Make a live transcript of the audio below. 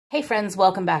Hey friends,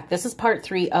 welcome back. This is part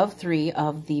 3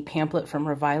 of the pamphlet from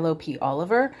Revilo P.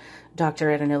 Oliver,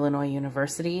 doctor at an Illinois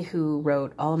university, who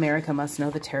wrote All America Must Know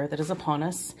the Terror That Is Upon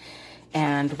Us.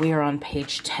 And we are on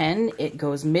page 10. It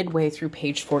goes midway through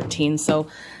page 14. So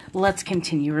let's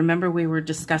continue. Remember, we were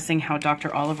discussing how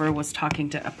Dr. Oliver was talking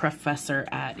to a professor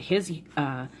at his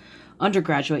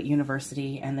undergraduate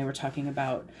university, and they were talking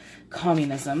about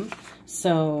communism.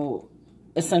 So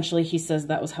essentially, he says,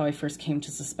 that was how I first came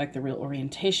to suspect the real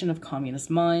orientation of communist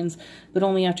minds, but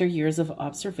only after years of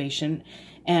observation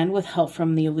and with help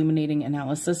from the illuminating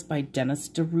analysis by Denis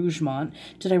de Rougemont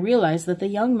did I realize that the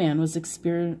young man was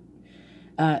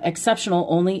exceptional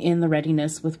only in the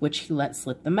readiness with which he let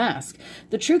slip the mask.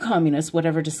 The true communist,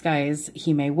 whatever disguise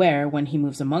he may wear when he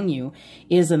moves among you,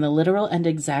 is in the literal and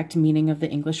exact meaning of the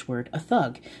English word a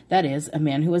thug, that is, a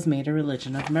man who has made a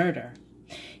religion of murder.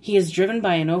 He is driven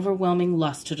by an overwhelming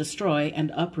lust to destroy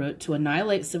and uproot, to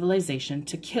annihilate civilization,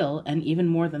 to kill, and even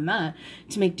more than that,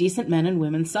 to make decent men and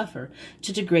women suffer,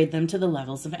 to degrade them to the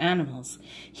levels of animals.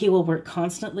 He will work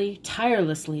constantly,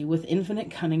 tirelessly, with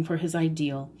infinite cunning for his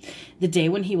ideal. The day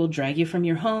when he will drag you from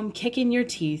your home, kick in your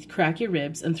teeth, crack your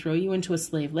ribs, and throw you into a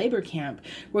slave labor camp,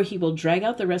 where he will drag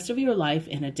out the rest of your life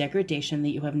in a degradation that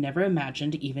you have never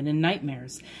imagined, even in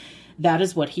nightmares. That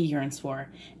is what he yearns for.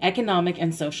 Economic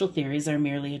and social theories are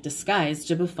merely a disguise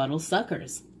to befuddle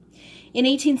suckers. In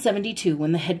 1872,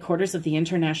 when the headquarters of the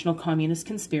International Communist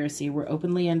Conspiracy were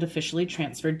openly and officially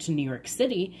transferred to New York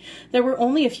City, there were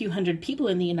only a few hundred people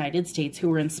in the United States who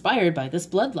were inspired by this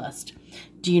bloodlust.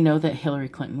 Do you know that Hillary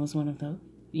Clinton was one of those?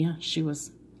 Yeah, she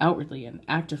was outwardly and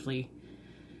actively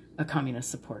a communist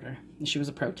supporter. She was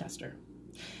a protester.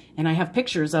 And I have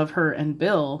pictures of her and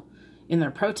Bill in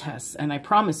their protests, and I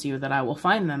promise you that I will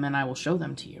find them and I will show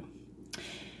them to you.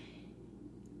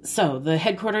 So the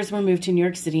headquarters were moved to New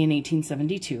York City in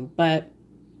 1872, but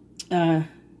there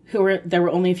were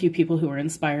only a few people who were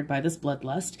inspired by this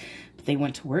bloodlust, but they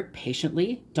went to work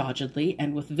patiently, doggedly,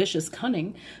 and with vicious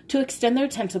cunning to extend their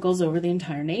tentacles over the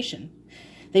entire nation.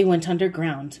 They went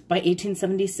underground. By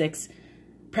 1876,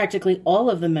 practically all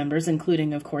of the members,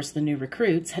 including, of course, the new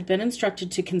recruits, had been instructed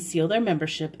to conceal their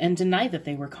membership and deny that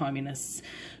they were communists,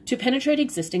 to penetrate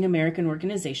existing American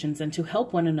organizations, and to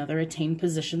help one another attain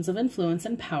positions of influence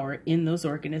and power in those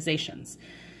organizations.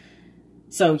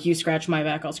 So you scratch my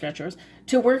back, I'll scratch yours.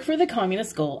 To work for the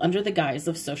communist goal under the guise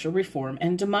of social reform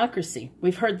and democracy.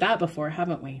 We've heard that before,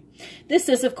 haven't we? This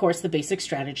is, of course, the basic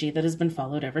strategy that has been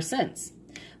followed ever since.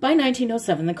 By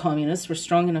 1907, the communists were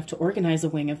strong enough to organize a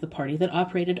wing of the party that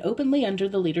operated openly under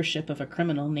the leadership of a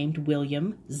criminal named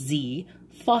William Z.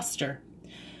 Foster.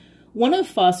 One of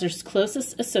Foster's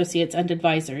closest associates and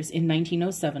advisors in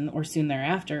 1907, or soon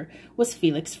thereafter, was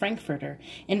Felix Frankfurter,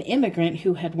 an immigrant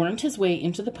who had wormed his way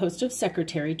into the post of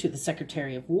secretary to the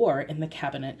Secretary of War in the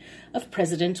cabinet of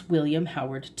President William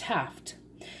Howard Taft.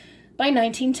 By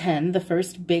 1910, the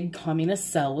first big communist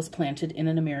cell was planted in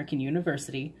an American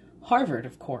university, Harvard,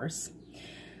 of course.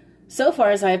 So far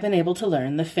as I have been able to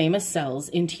learn, the famous cells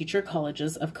in teacher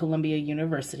colleges of Columbia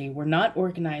University were not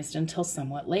organized until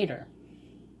somewhat later.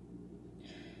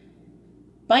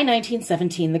 By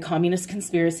 1917, the communist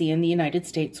conspiracy in the United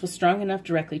States was strong enough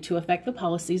directly to affect the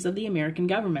policies of the American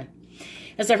government.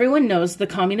 As everyone knows, the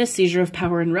communist seizure of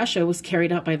power in Russia was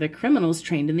carried out by the criminals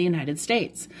trained in the United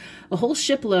States. A whole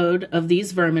shipload of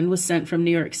these vermin was sent from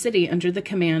New York City under the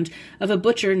command of a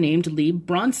butcher named Lee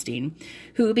Bronstein,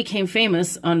 who became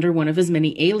famous under one of his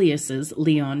many aliases,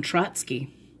 Leon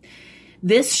Trotsky.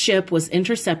 This ship was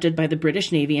intercepted by the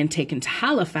British Navy and taken to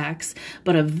Halifax,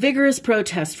 but a vigorous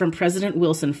protest from President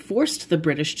Wilson forced the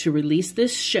British to release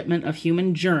this shipment of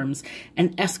human germs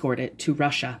and escort it to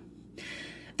Russia.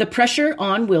 The pressure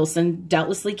on Wilson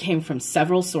doubtlessly came from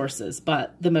several sources,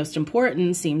 but the most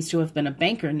important seems to have been a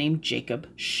banker named Jacob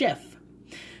Schiff,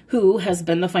 who has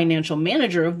been the financial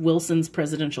manager of Wilson's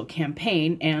presidential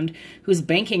campaign and whose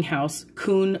banking house,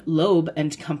 Kuhn, Loeb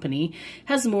and Company,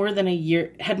 had more than a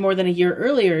year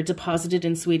earlier deposited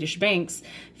in Swedish banks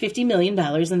 $50 million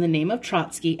in the name of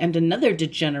Trotsky and another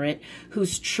degenerate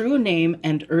whose true name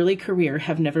and early career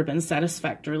have never been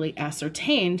satisfactorily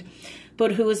ascertained,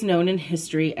 but who is known in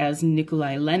history as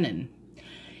Nikolai Lenin.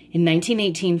 In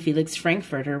 1918, Felix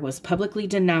Frankfurter was publicly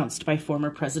denounced by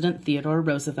former President Theodore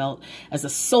Roosevelt as a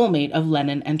soulmate of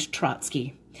Lenin and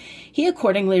Trotsky. He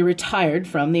accordingly retired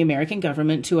from the American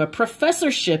government to a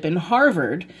professorship in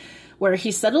Harvard, where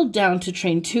he settled down to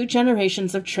train 2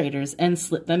 generations of traitors and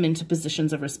slip them into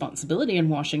positions of responsibility in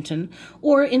Washington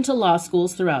or into law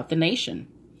schools throughout the nation.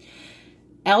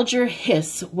 Alger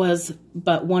Hiss was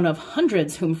but one of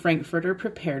hundreds whom Frankfurter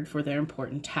prepared for their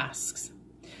important tasks.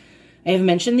 I have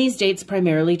mentioned these dates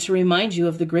primarily to remind you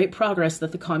of the great progress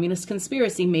that the Communist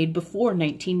conspiracy made before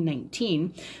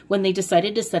 1919, when they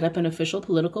decided to set up an official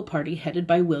political party headed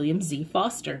by William Z.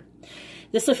 Foster.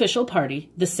 This official party,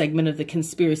 the segment of the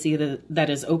conspiracy that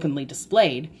is openly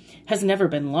displayed, has never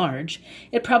been large.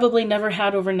 It probably never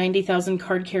had over 90,000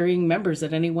 card-carrying members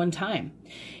at any one time.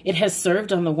 It has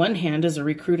served on the one hand as a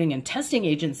recruiting and testing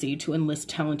agency to enlist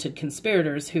talented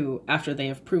conspirators who, after they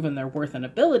have proven their worth and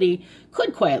ability,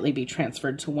 could quietly be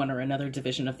transferred to one or another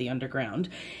division of the underground.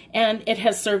 And it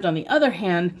has served, on the other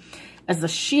hand, as a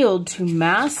shield to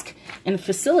mask and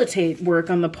facilitate work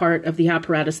on the part of the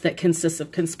apparatus that consists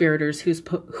of conspirators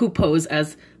who pose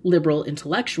as liberal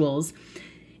intellectuals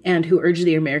and who urge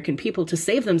the American people to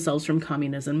save themselves from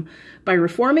communism by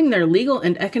reforming their legal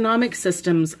and economic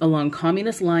systems along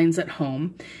communist lines at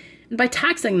home and by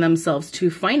taxing themselves to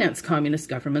finance communist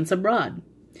governments abroad.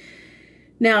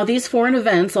 Now, these foreign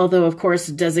events, although of course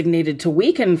designated to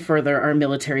weaken further our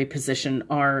military position,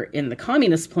 are, in the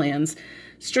communist plans,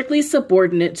 strictly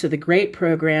subordinate to the great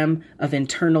program of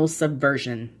internal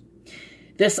subversion.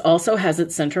 This also has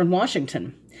its center in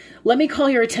Washington. Let me call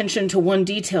your attention to one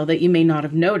detail that you may not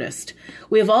have noticed.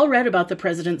 We have all read about the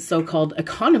president's so-called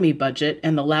economy budget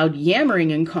and the loud yammering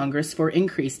in Congress for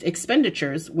increased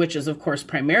expenditures, which is of course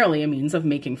primarily a means of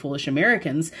making foolish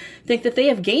Americans think that they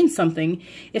have gained something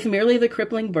if merely the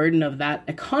crippling burden of that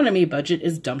economy budget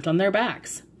is dumped on their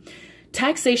backs.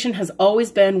 Taxation has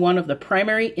always been one of the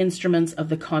primary instruments of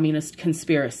the communist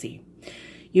conspiracy.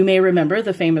 You may remember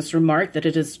the famous remark that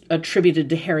it is attributed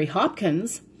to Harry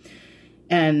Hopkins,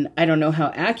 and I don't know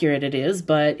how accurate it is,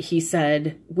 but he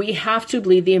said, "We have to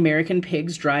bleed the American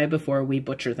pigs dry before we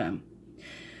butcher them."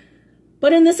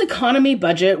 But in this economy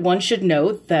budget, one should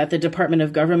note that the Department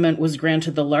of Government was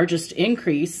granted the largest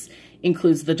increase,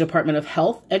 includes the Department of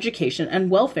Health, Education, and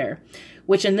Welfare,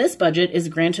 which in this budget is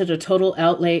granted a total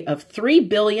outlay of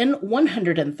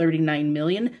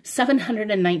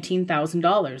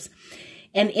 $3,139,719,000,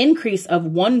 an increase of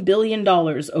 $1 billion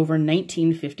over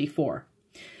 1954.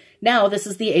 Now, this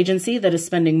is the agency that is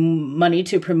spending money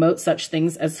to promote such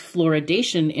things as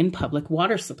fluoridation in public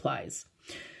water supplies.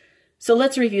 So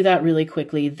let's review that really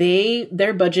quickly.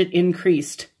 Their budget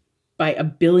increased by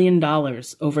 $1 billion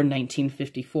over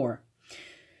 1954.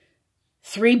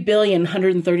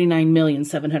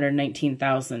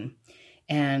 $3,139,719,000.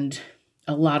 And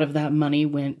a lot of that money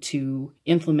went to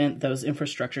implement those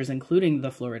infrastructures, including the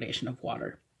fluoridation of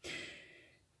water,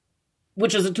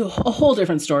 which is a whole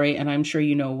different story, and I'm sure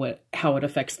you know how it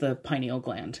affects the pineal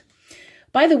gland.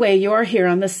 By the way, you are here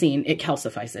on the scene. It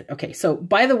calcifies it. Okay, so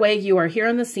by the way, you are here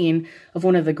on the scene of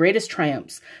one of the greatest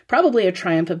triumphs, probably a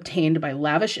triumph obtained by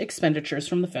lavish expenditures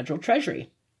from the federal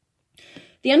treasury.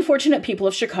 The unfortunate people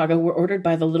of Chicago were ordered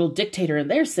by the little dictator in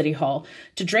their city hall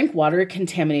to drink water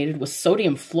contaminated with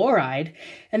sodium fluoride,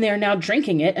 and they are now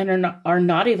drinking it and are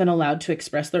not even allowed to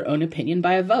express their own opinion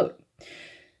by a vote.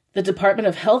 The Department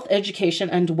of Health,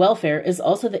 Education, and Welfare is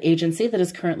also the agency that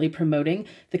is currently promoting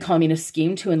the communist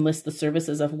scheme to enlist the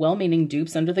services of well-meaning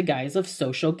dupes under the guise of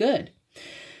social good.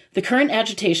 The current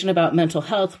agitation about mental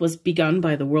health was begun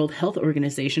by the World Health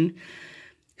Organization,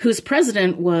 whose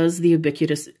president was the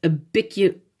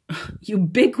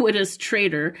ubiquitous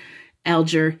traitor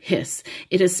Alger Hiss.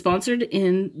 It is sponsored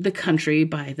in the country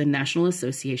by the National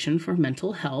Association for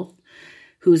Mental Health,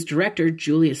 whose director,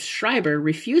 Julius Schreiber,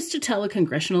 refused to tell a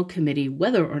congressional committee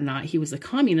whether or not he was a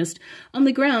communist on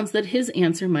the grounds that his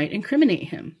answer might incriminate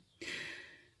him.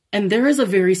 And there is a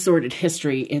very sordid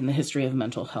history in the history of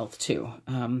mental health, too.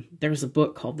 There's a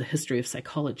book called The History of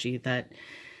Psychology that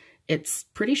it's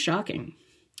pretty shocking.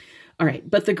 All right,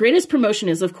 but the greatest promotion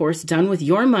is, of course, done with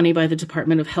your money by the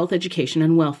Department of Health, Education,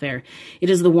 and Welfare. It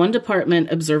is the one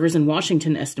department observers in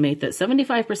Washington estimate that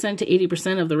 75% to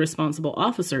 80% of the responsible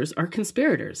officers are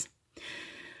conspirators.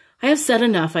 I have said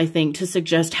enough, I think, to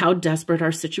suggest how desperate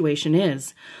our situation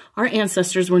is. Our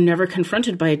ancestors were never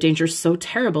confronted by a danger so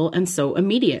terrible and so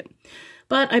immediate.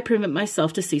 But I permit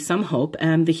myself to see some hope,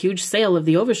 and the huge sale of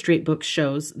the Overstreet books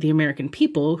shows the American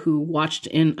people who watched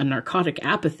in a narcotic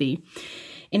apathy,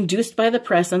 induced by the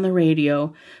press and the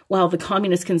radio, while the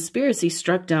communist conspiracy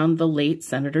struck down the late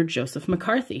Senator Joseph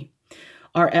McCarthy,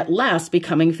 are at last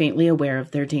becoming faintly aware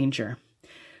of their danger.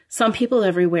 Some people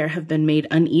everywhere have been made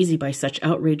uneasy by such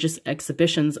outrageous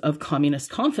exhibitions of communist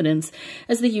confidence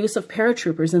as the use of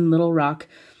paratroopers in Little Rock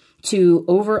to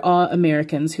overawe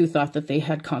Americans who thought that they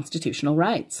had constitutional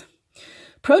rights.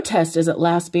 Protest is at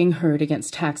last being heard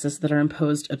against taxes that are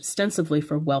imposed ostensibly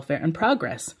for welfare and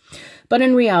progress, but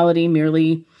in reality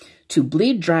merely to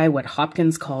bleed dry what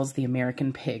Hopkins calls the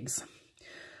American pigs.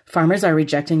 Farmers are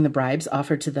rejecting the bribes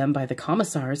offered to them by the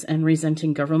commissars and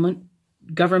resenting government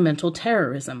governmental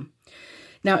terrorism.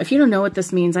 Now, if you don't know what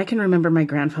this means, I can remember my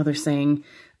grandfather saying,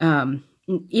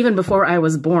 even before I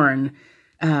was born,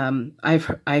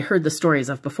 I heard the stories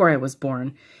of before I was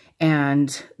born,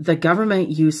 and the government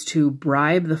used to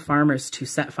bribe the farmers to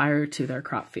set fire to their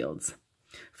crop fields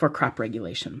for crop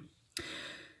regulation.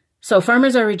 So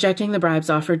farmers are rejecting the bribes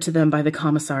offered to them by the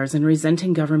commissars and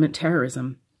resenting government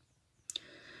terrorism.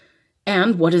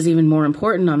 And what is even more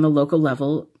important, on the local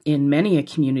level, in many a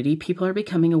community, people are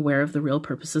becoming aware of the real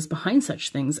purposes behind such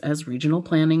things as regional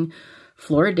planning,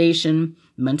 fluoridation,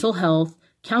 mental health,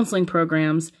 counseling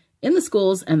programs in the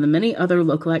schools, and the many other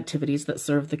local activities that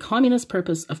serve the communist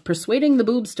purpose of persuading the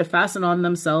boobs to fasten on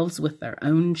themselves with their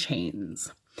own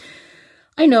chains.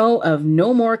 I know of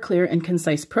no more clear and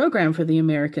concise program for the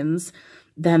Americans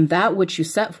than that which you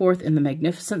set forth in the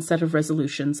magnificent set of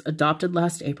resolutions adopted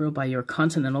last April by your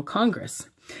Continental Congress.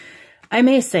 I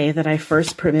may say that I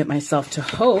first permit myself to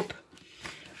hope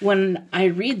when I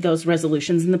read those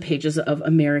resolutions in the pages of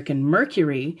American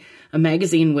Mercury, a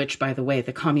magazine which, by the way,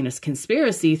 the communist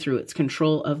conspiracy, through its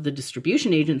control of the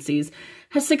distribution agencies,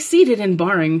 has succeeded in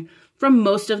barring from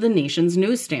most of the nation's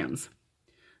newsstands.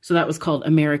 So that was called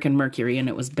American Mercury, and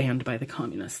it was banned by the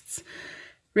communists.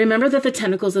 Remember that the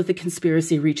tentacles of the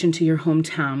conspiracy reach into your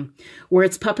hometown, where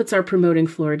its puppets are promoting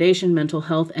fluoridation, mental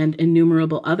health, and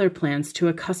innumerable other plans to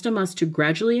accustom us to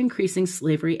gradually increasing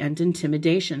slavery and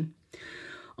intimidation.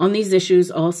 On these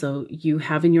issues also, you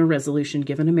have in your resolution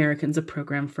given Americans a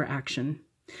program for action.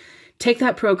 Take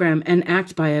that program and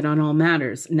act by it on all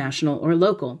matters, national or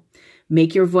local.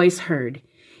 Make your voice heard.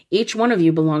 Each one of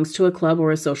you belongs to a club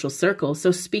or a social circle, so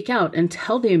speak out and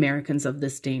tell the Americans of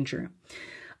this danger.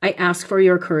 I ask for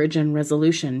your courage and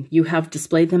resolution. You have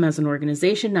displayed them as an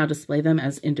organization, now display them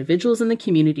as individuals in the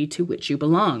community to which you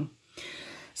belong.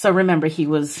 So remember, he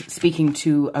was speaking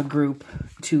to a group,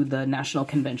 to the National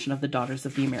Convention of the Daughters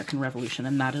of the American Revolution,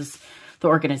 and that is the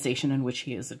organization in which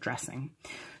he is addressing.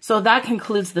 So that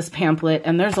concludes this pamphlet,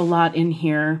 and there's a lot in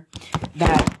here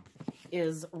that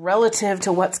is relative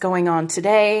to what's going on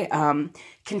today,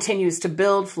 continues to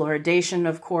build fluoridation,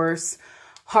 of course,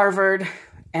 Harvard,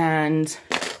 and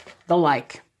the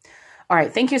like. All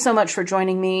right, thank you so much for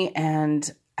joining me, and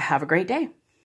have a great day.